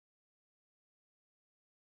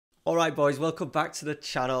Alright boys, welcome back to the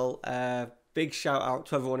channel. Big shout out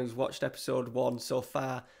to everyone who's watched episode 1 so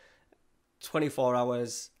far. 24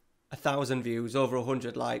 hours, 1,000 views, over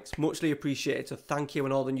 100 likes. Muchly appreciated, so thank you,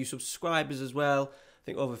 and all the new subscribers as well. I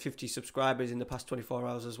think over 50 subscribers in the past 24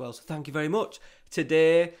 hours as well, so thank you very much.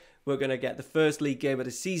 Today, we're going to get the first league game of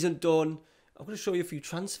the season done. I'm going to show you a few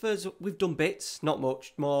transfers. We've done bits, not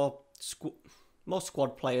much, more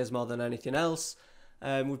squad players more than anything else.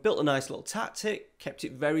 We've built a nice little tactic, kept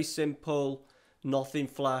it very simple, nothing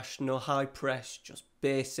flash, no high press, just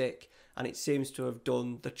basic, and it seems to have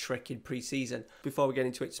done the trick in pre-season. Before we get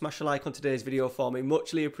into it, smash a like on today's video for me,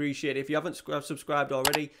 muchly appreciated. If you haven't subscribed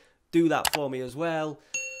already, do that for me as well.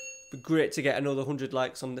 It'd be great to get another 100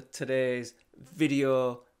 likes on today's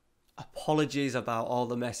video. Apologies about all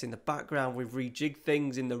the mess in the background. We've rejigged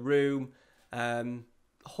things in the room.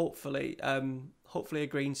 Hopefully a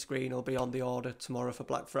green screen will be on the order tomorrow for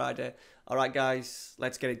Black Friday. All right, guys,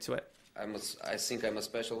 let's get into it. I think I'm a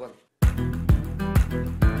special one.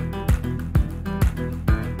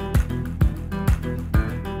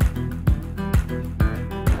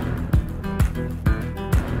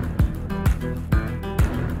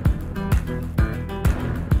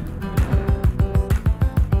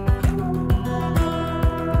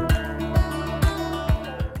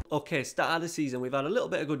 Okay, start of the season, we've had a little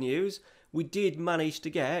bit of good news. We did manage to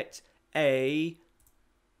get a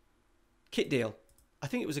kit deal. I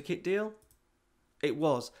think it was a kit deal. It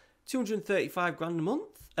was 235 grand a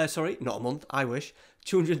month. Sorry, not a month, I wish.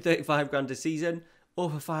 235 grand a season.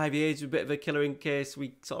 Over 5 years, a bit of a killer in case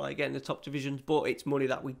we sort of like get in the top divisions, but it's money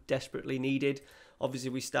that we desperately needed.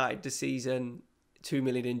 Obviously, we started the season 2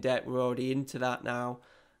 million in debt. We're already into that now.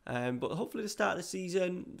 But hopefully the start of the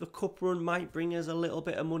season, the cup run might bring us a little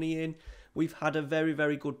bit of money in. We've had a very,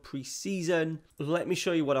 very good pre-season. Let me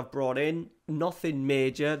show you what I've brought in. Nothing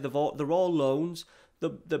major. They're all loans.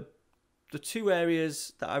 The two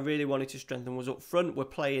areas that I really wanted to strengthen was up front. We're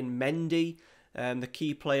playing Mendy, the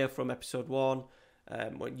key player from episode 1.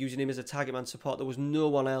 We're using him as a target man support. There was no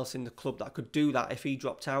one else in the club that could do that. If he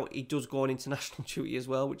dropped out, he does go on international duty as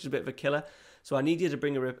well, which is a bit of a killer. So I needed to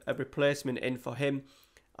bring a replacement in for him.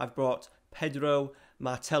 I've brought Pedro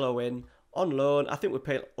Martello in on loan. I think we're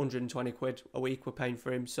paying 120 quid a week we're paying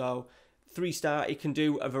for him. So 3-star, he can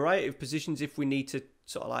do a variety of positions if we need to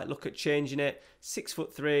sort of like look at changing it.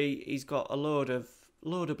 6'3", he's got a load of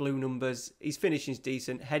blue numbers. His finishing's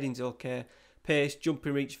decent, heading's okay. Pace,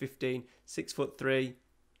 jumping reach 15, 6'3".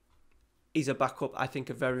 He's a backup, I think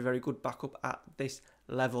a very, very good backup at this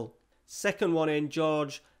level. Second one in,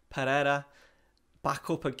 George Pereira.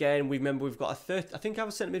 Back up again. Remember, we've got I think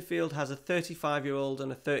our centre midfield has a 35-year-old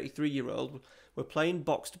and a 33-year-old. We're playing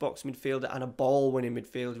box-to-box midfielder and a ball-winning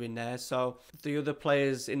midfielder in there. So the other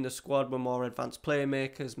players in the squad were more advanced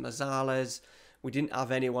playmakers, Mazales. We didn't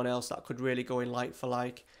have anyone else that could really go in like for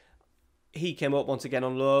like. He came up once again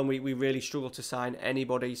on loan. We really struggled to sign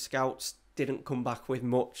anybody. Scouts didn't come back with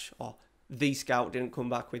much, or the scout didn't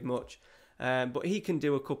come back with much. But he can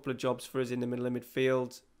do a couple of jobs for us in the middle of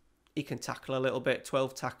midfield. He can tackle a little bit,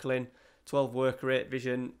 12 tackling, 12 work rate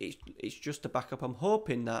vision. It's just a backup. I'm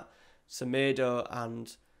hoping that Semedo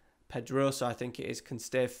and Pedrosa, I think it is, can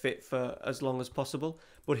stay fit for as long as possible.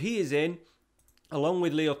 But he is in, along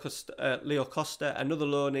with Leo Costa, another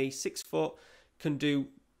loanee, 6 foot, can do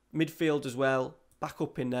midfield as well, back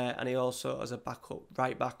up in there. And he also, as a backup,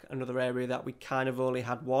 right back, another area that we kind of only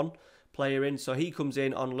had one player in. So he comes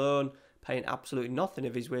in on loan, paying absolutely nothing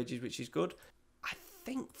of his wages, which is good. I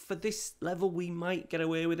think for this level we might get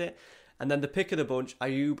away with it. And then the pick of the bunch,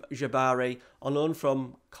 Ayoub Jabari, on loan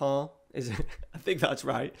from Caen, I think that's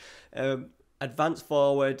right. Advanced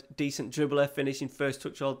forward, decent dribbler, finishing first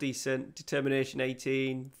touch all decent, determination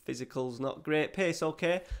 18, physicals not great, pace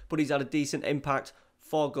okay, but he's had a decent impact,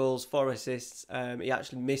 4 goals, 4 assists. He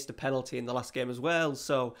actually missed a penalty in the last game as well,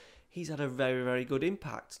 so he's had a very, very good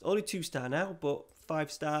impact. Only 2-star now, but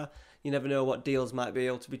 5-star. You never know what deals might be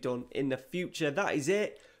able to be done in the future. That is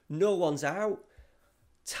it. No one's out.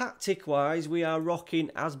 Tactic-wise, we are rocking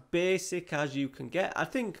as basic as you can get. I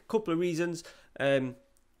think a couple of reasons.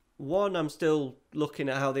 One, I'm still looking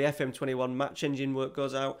at how the FM21 match engine work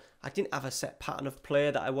goes out. I didn't have a set pattern of play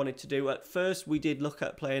that I wanted to do. At first, we did look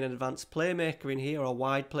at playing an advanced playmaker in here, or a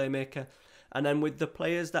wide playmaker. And then with the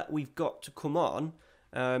players that we've got to come on,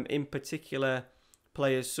 in particular,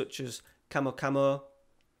 players such as Camo,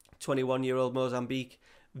 21-year-old Mozambique,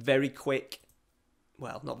 very quick.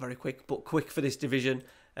 Well, not very quick, but quick for this division.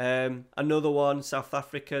 Another one, South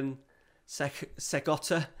African,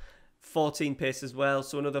 Segota, 14 pace as well.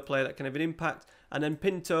 So another player that can have an impact. And then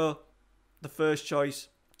Pinto, the first choice,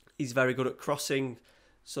 he's very good at crossing,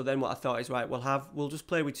 So then what I thought is, right, we'll just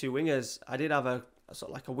play with two wingers. I did have a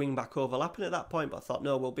sort of like a wing back overlapping at that point, but I thought,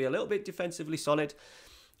 no, we'll be a little bit defensively solid.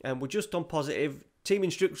 And we're just on positive. Team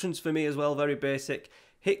instructions for me as well, very basic.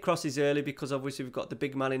 Hit crosses early because obviously we've got the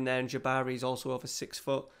big man in there, and Jabari is also over 6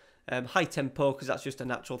 foot. High tempo because that's just a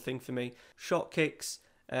natural thing for me. Short kicks,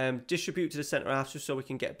 distribute to the centre half just so we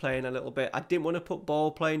can get playing a little bit. I didn't want to put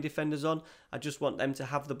ball playing defenders on. I just want them to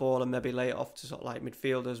have the ball and maybe lay it off to sort of like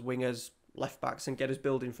midfielders, wingers, left backs, and get us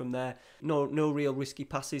building from there. No real risky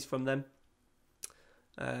passes from them.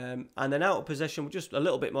 And then out of possession, we're just a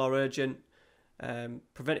little bit more urgent.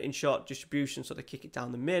 Preventing short distribution, so they kick it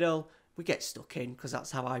down the middle. We get stuck in because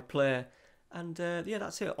that's how I play. And yeah,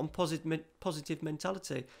 that's it. On positive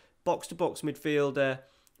mentality. Box to box midfielder,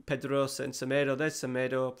 Pedrosa and Semedo. There's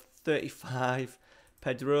Semedo, 35.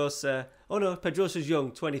 Pedrosa. Oh no, Pedrosa's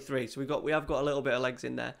young, 23. So we have got a little bit of legs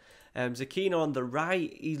in there. Zakino on the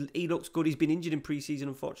right. He looks good. He's been injured in pre-season,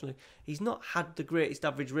 unfortunately. He's not had the greatest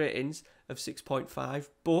average ratings of 6.5,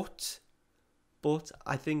 but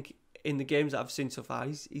I think in the games that I've seen so far,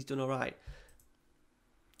 he's done all right.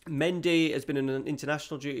 Mendy has been on an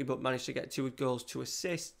international duty, but managed to get 2 goals, 2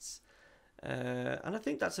 assists. And I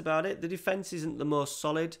think that's about it. The defence isn't the most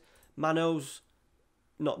solid. Mano's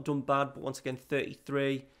not done bad, but once again,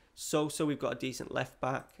 33. So we've got a decent left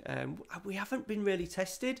back. We haven't been really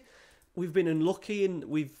tested. We've been unlucky, and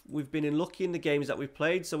we've been unlucky in the games that we've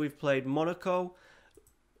played. So we've played Monaco,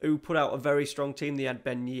 who put out a very strong team. They had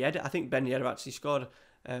Ben Yedder. I think Ben Yedder actually scored.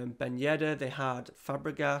 Ben Yedder, they had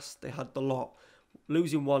Fabregas, they had the lot.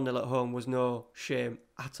 Losing 1-0 at home was no shame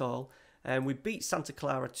at all. And we beat Santa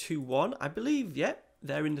Clara 2-1. I believe, yeah,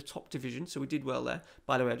 they're in the top division, so we did well there.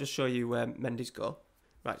 By the way, I'll just show you Mendy's goal.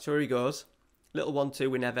 Right, so here he goes. Little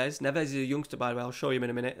 1-2 with Neves. Neves is a youngster, by the way. I'll show you him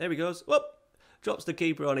in a minute. There he goes. Whoop! Drops the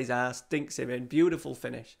keeper on his ass, dinks him in. Beautiful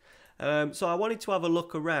finish. So I wanted to have a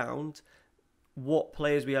look around what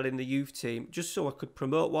players we had in the youth team, just so I could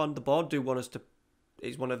promote one. The board do want us to,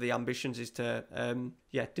 is one of the ambitions is to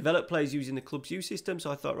develop players using the club's youth system.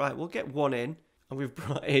 So I thought, right, we'll get one in. And we've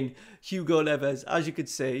brought in Hugo Neves. As you can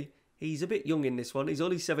see, he's a bit young in this one. He's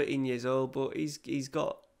only 17 years old, but he's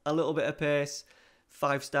got a little bit of pace,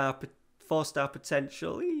 4-star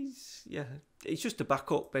potential. It's just a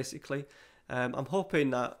backup, basically. I'm hoping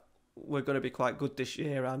that we're going to be quite good this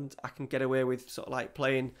year, and I can get away with sort of like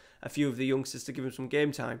playing a few of the youngsters to give them some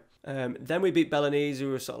game time. Then we beat Belenese, who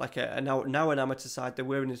were sort of like now an amateur side. They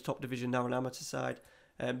were in the top division, now an amateur side.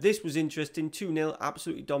 This was interesting. 2-0,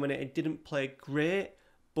 absolutely dominated. Didn't play great,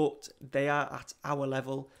 but they are at our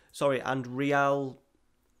level. Sorry, and Real,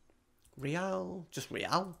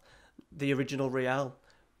 the original Real,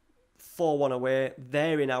 4-1 away.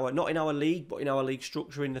 They're not in our league, but in our league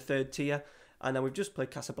structure in the 3rd tier. And then we've just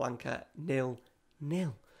played Casablanca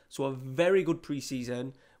 0-0. So a very good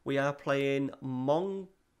pre-season. We are playing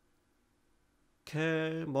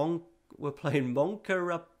we're playing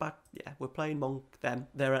Monkarabat. Yeah, we're playing them.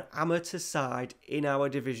 They're an amateur side in our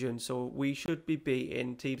division, so we should be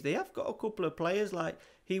beating teams. They have got a couple of players, like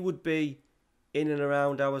he would be in and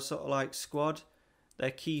around our sort of like squad.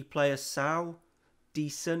 Their key player, Sao,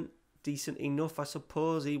 decent enough, I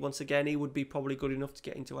suppose. He would be probably good enough to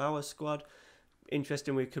get into our squad.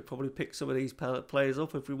 Interesting, we could probably pick some of these players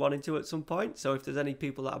up if we wanted to at some point. So if there's any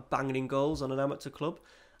people that are banging in goals on an amateur club,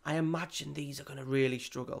 I imagine these are going to really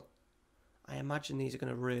struggle.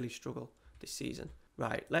 This season.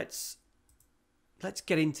 Right, let's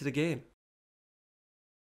get into the game.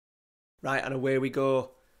 Right, and away we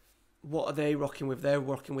go. What are they rocking with? They're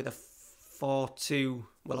rocking with a 4-2.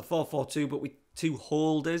 Well, a 4-4-2, but with 2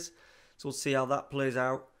 holders. So we'll see how that plays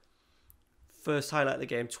out. First highlight of the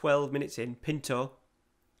game, 12 minutes in. Pinto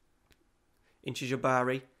into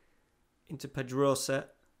Jabari, into Pedrosa.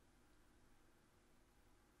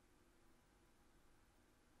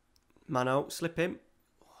 Mano, slip him.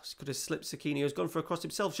 Oh, he could have slipped Sakini, who's gone for a cross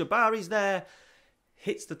himself. Jabari's there.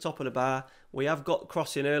 Hits the top of the bar. We have got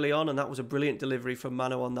crossing early on, and that was a brilliant delivery from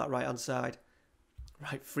Mano on that right-hand side.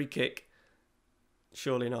 Right, free kick.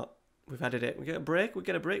 Surely not. We've headed it. We get a break.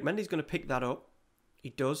 Mendy's going to pick that up. He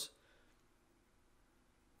does.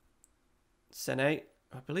 Sene,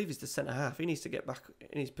 I believe he's the centre-half. He needs to get back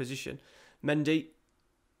in his position. Mendy.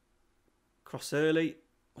 Cross early.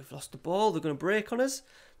 We've lost the ball. They're going to break on us.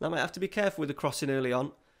 That might have to be careful with the crossing early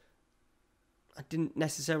on. I didn't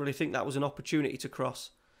necessarily think that was an opportunity to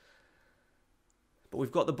cross. But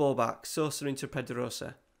we've got the ball back. Sosa into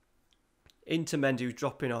Pedrosa. Into Mendy, who's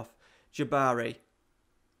dropping off. Jabari.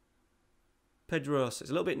 Pedrosa. It's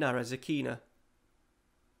a little bit narrow. Zakina.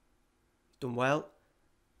 Done well.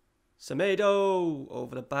 Semedo.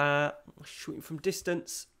 Over the bar. Shooting from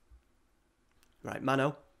distance. Right,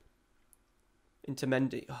 Mano. Into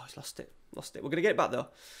Mendy. Oh, he's lost it. Lost it. We're going to get it back, though.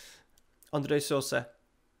 Andre Sosa.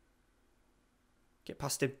 Get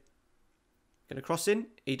past him. Going to cross in.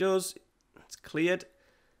 He does. It's cleared.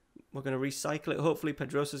 We're going to recycle it. Hopefully,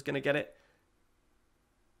 Pedrosa's going to get it.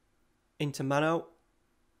 Into Mano.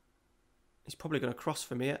 He's probably going to cross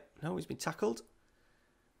from here. No, he's been tackled.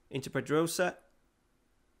 Into Pedrosa.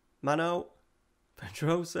 Mano.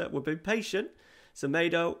 Pedrosa. We've been patient.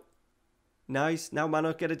 Semedo. Nice. Now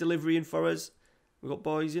Mano get a delivery in for us. We've got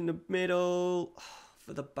boys in the middle.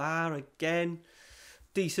 For the bar again.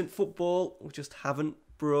 Decent football. We just haven't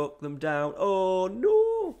broke them down. Oh,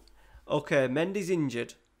 no. Okay, Mendy's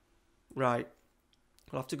injured. Right.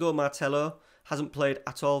 We'll have to go Martello. Hasn't played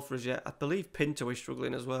at all for us yet. I believe Pinto is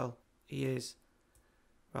struggling as well. He is.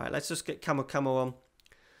 Right, let's just get Camo on.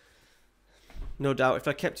 No doubt, if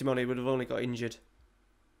I kept him on, he would have only got injured.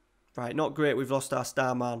 Right, not great. We've lost our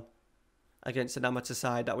star man against an amateur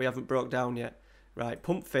side that we haven't broke down yet. Right,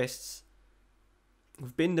 pump fists.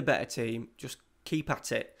 We've been the better team. Just keep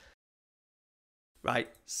at it. Right,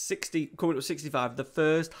 60, coming up to 65. The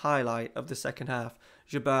first highlight of the second half.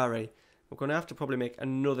 Jabari. We're going to have to probably make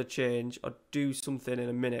another change or do something in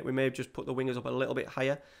a minute. We may have just put the wingers up a little bit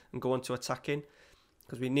higher and go on to attacking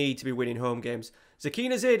because we need to be winning home games.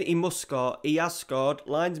 Zakina's in. He must score. He has scored.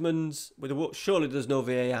 Linesman's with a... Surely there's no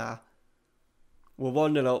VAR. We're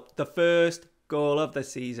 1-0 up. The first goal of the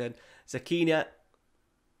season. Zakina,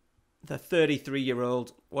 the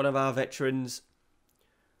 33-year-old, one of our veterans.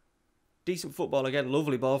 Decent football again.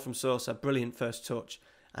 Lovely ball from Sosa. Brilliant first touch.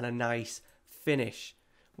 And a nice finish.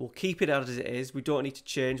 We'll keep it as it is. We don't need to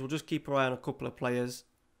change. We'll just keep our eye on a couple of players.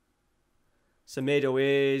 Semedo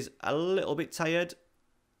is a little bit tired.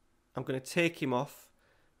 I'm going to take him off.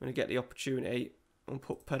 I'm going to get the opportunity and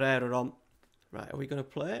put Pereira on. Right, are we going to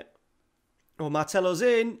play it? Oh, Martello's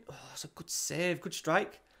in. Oh, it's a good save. Good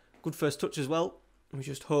strike. Good first touch as well. We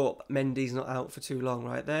just hope Mendy's not out for too long.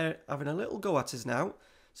 Right, they're having a little go at us now.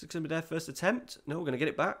 So it's going to be their first attempt. No, we're going to get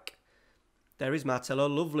it back. There is Martello.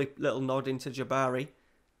 Lovely little nod into Jabari.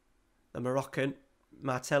 The Moroccan.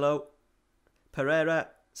 Martello. Pereira.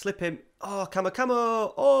 Slip him. Oh,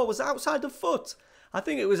 Camo. Oh, was it outside the foot? I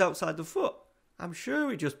think it was outside the foot. I'm sure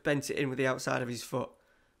he just bent it in with the outside of his foot.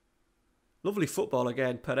 Lovely football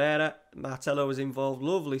again. Pereira. Martello was involved.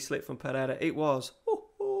 Lovely slip from Pereira. It was.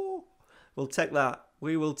 We'll take that.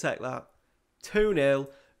 We will take that. 2-0.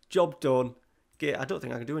 Job done. I don't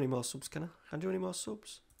think I can do any more subs, can I? Can I do any more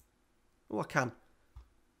subs? Oh, I can.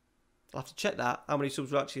 I'll have to check that. How many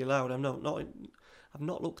subs are actually allowed? I've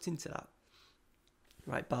not looked into that.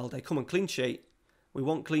 Right, Balde. Come on, clean sheet. We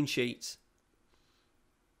want clean sheets.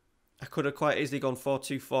 I could have quite easily gone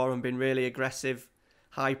 4-2-4 and been really aggressive.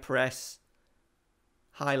 High press.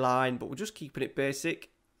 High line. But we're just keeping it basic.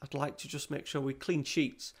 I'd like to just make sure we clean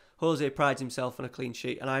sheets. Jose prides himself on a clean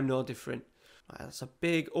sheet, and I'm no different. Right, that's a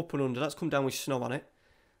big up and under. That's come down with snow on it.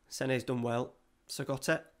 Sene's done well.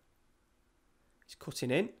 Sagote. He's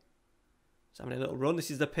cutting in. He's having a little run.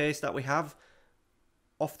 This is the pace that we have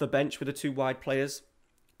off the bench with the two wide players.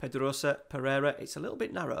 Pedrosa, Pereira. It's a little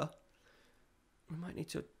bit narrow. We might need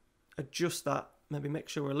to adjust that. Maybe make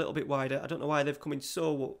sure we're a little bit wider. I don't know why they've come in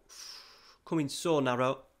so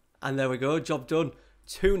narrow. And there we go. Job done.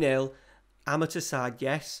 2-0. Amateur side,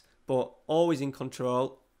 yes. But always in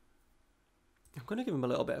control. I'm going to give him a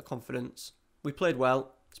little bit of confidence. We played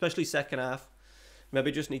well. Especially second half.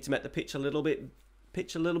 Maybe just need to make the pitch a little bit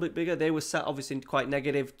bigger. They were sat obviously quite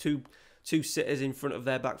negative. Two sitters in front of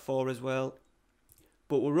their back four as well.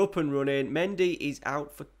 But we're up and running. Mendy is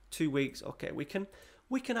out for 2 weeks. Okay, we can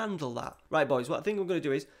handle that. Right, boys, what I think I'm going to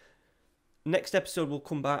do is next episode we'll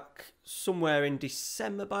come back somewhere in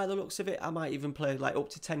December by the looks of it. I might even play like up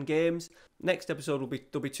to 10 games. Next episode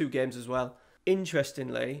there'll be 2 games as well.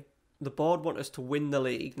 Interestingly, the board want us to win the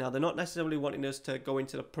league. Now, they're not necessarily wanting us to go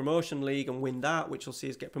into the promotion league and win that, which will see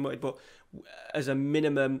us get promoted. But as a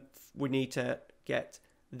minimum, we need to get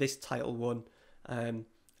this title won.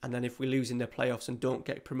 And then if we lose in the playoffs and don't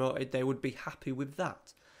get promoted, they would be happy with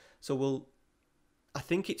that. So I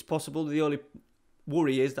think it's possible. The only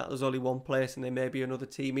worry is that there's only one place and there may be another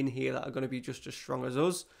team in here that are going to be just as strong as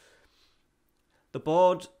us. The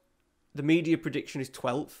board... The media prediction is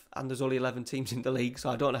 12th, and there's only 11 teams in the league, so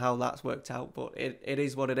I don't know how that's worked out, but it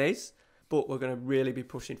is what it is. But we're going to really be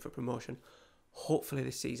pushing for promotion, hopefully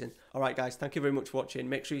this season. All right, guys, thank you very much for watching.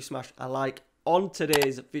 Make sure you smash a like on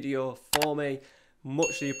today's video for me.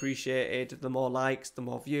 Muchly appreciated. The more likes, the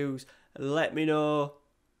more views. Let me know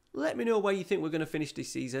where you think we're going to finish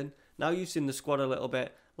this season. Now you've seen the squad a little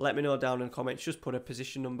bit. Let me know down in the comments. Just put a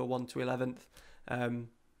position number 1 to 11th.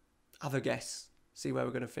 Have a guess. see where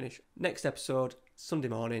we're going to finish. Next episode, Sunday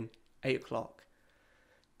morning, 8 o'clock.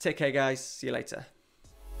 Take care, guys. See you later.